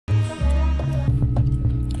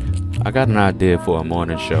I got an idea for a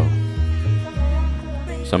morning show.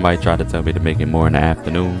 Somebody tried to tell me to make it more in the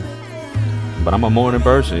afternoon, but I'm a morning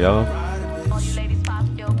person, y'all.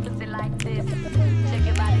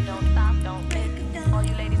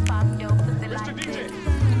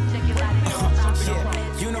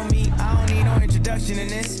 In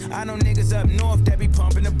this, I know niggas up north that be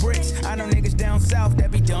pumping the bricks. I know niggas down south that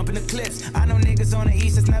be dumping the clips. I know niggas on the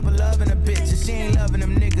east that's never loving a bitch, and she ain't loving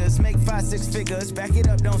them niggas. Make 5-6 figures, back it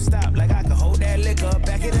up, don't stop. Like I could hold that liquor,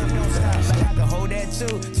 back it up, don't stop. Like I could hold that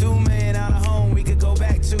too. $2 million out of home, we could go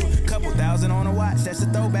back to. Couple thousand on a watch, that's a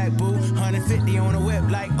throwback, boo. 150 on a whip,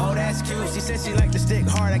 like oh that's cute. She said she liked the stick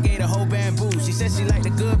hard, I gave the whole bamboo. She said she liked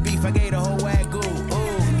the good beef, I gave the whole wagyu.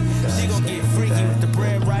 Ooh, she gon' get freaky with the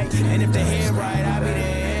bread right, and if the hair right, I be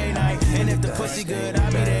there every night. And if the pussy good, I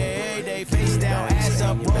be there every day. Face down, ass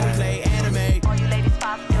up, role play, anime. All you ladies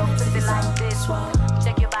pop your pussy like this.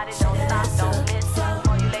 Check your body, don't stop, don't miss.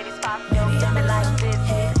 All you ladies pop your pussy like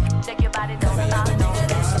this. Check your body, don't stop, don't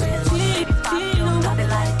miss. All you ladies pop your pussy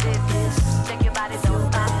like this. Check your body, don't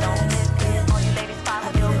stop, don't miss. All you ladies pop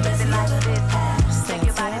your pussy like this. Check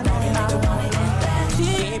your body, don't stop, don't miss.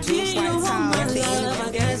 She don't want my love,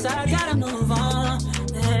 I guess I gotta move on.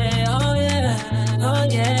 Hey, oh yeah, oh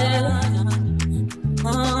yeah.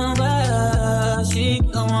 Oh, well, she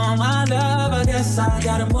don't want my love, I guess I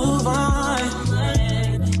gotta move on.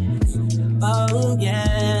 Oh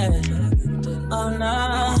yeah, oh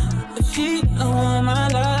no. If she don't want my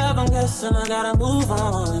love, I'm guessing I gotta move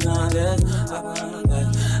on. I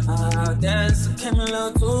guess I came a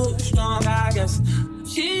little too strong, I guess.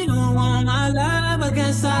 She don't want my love, I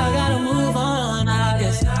guess I gotta move on, I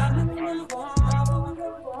guess.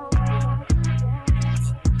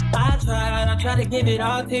 I tried to give it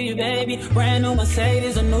all to you, baby. Brand new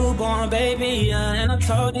Mercedes, a newborn baby, yeah. And I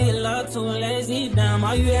told you your love too lazy, damn.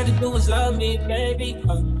 All you had to do was love me, baby.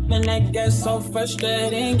 And that gets so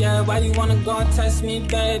frustrating, yeah. Why you wanna go and test me,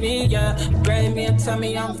 baby, yeah. Grade me and tell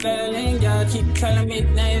me I'm failing, yeah. Keep telling me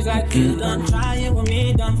names like you done trying with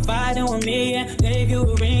me, done fighting with me, yeah. Gave you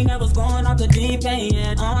a ring, I was going off the deep end,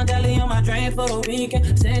 yeah. On deli on my drain for the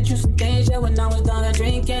weekend. Sent you some things, yeah, when I was done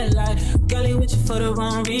drinking. Like, girlie with you for the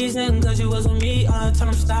wrong reason, cause you was with me, till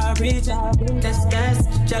I'm start reaching. That's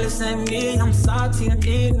jealous in me, I'm salty and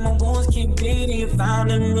deep. My wounds keep bleeding, you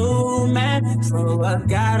found a new man, so I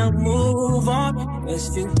gotta move on.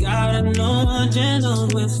 Guess you got a new agenda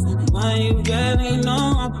with when you barely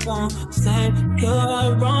know I won't say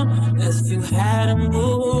you're wrong. Guess you had to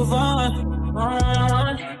move on.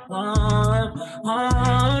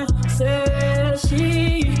 Say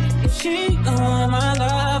she don't want my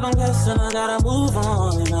love, I'm guessing I gotta move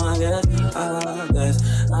on. I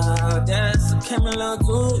guess I came a little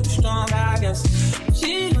too strong, I guess.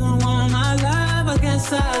 She don't want my love, I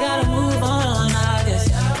guess I gotta move on, I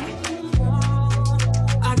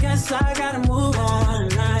guess I gotta move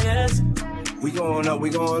on, I guess. We going up, we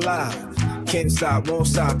going live. Can't stop, won't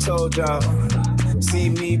stop, told y'all. See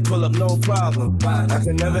me pull up, no problem. I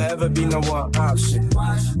can never ever be no one option.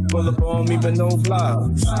 Pull up on me, but no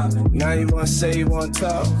flaws. Now you wanna say you want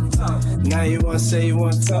talk. Now you wanna say you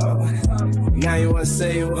want talk. Now you wanna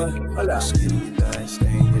say you want.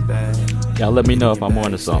 Y'all let me know if I'm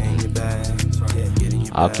on to something.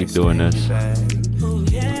 I'll keep doing this.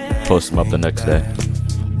 Post them up the next day.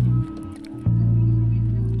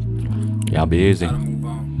 Y'all be easy.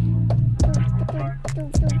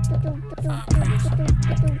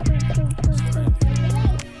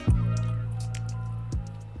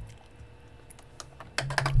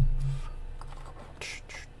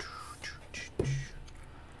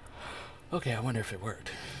 Okay, I wonder if it worked.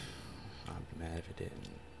 I'd be mad if it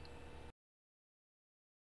didn't.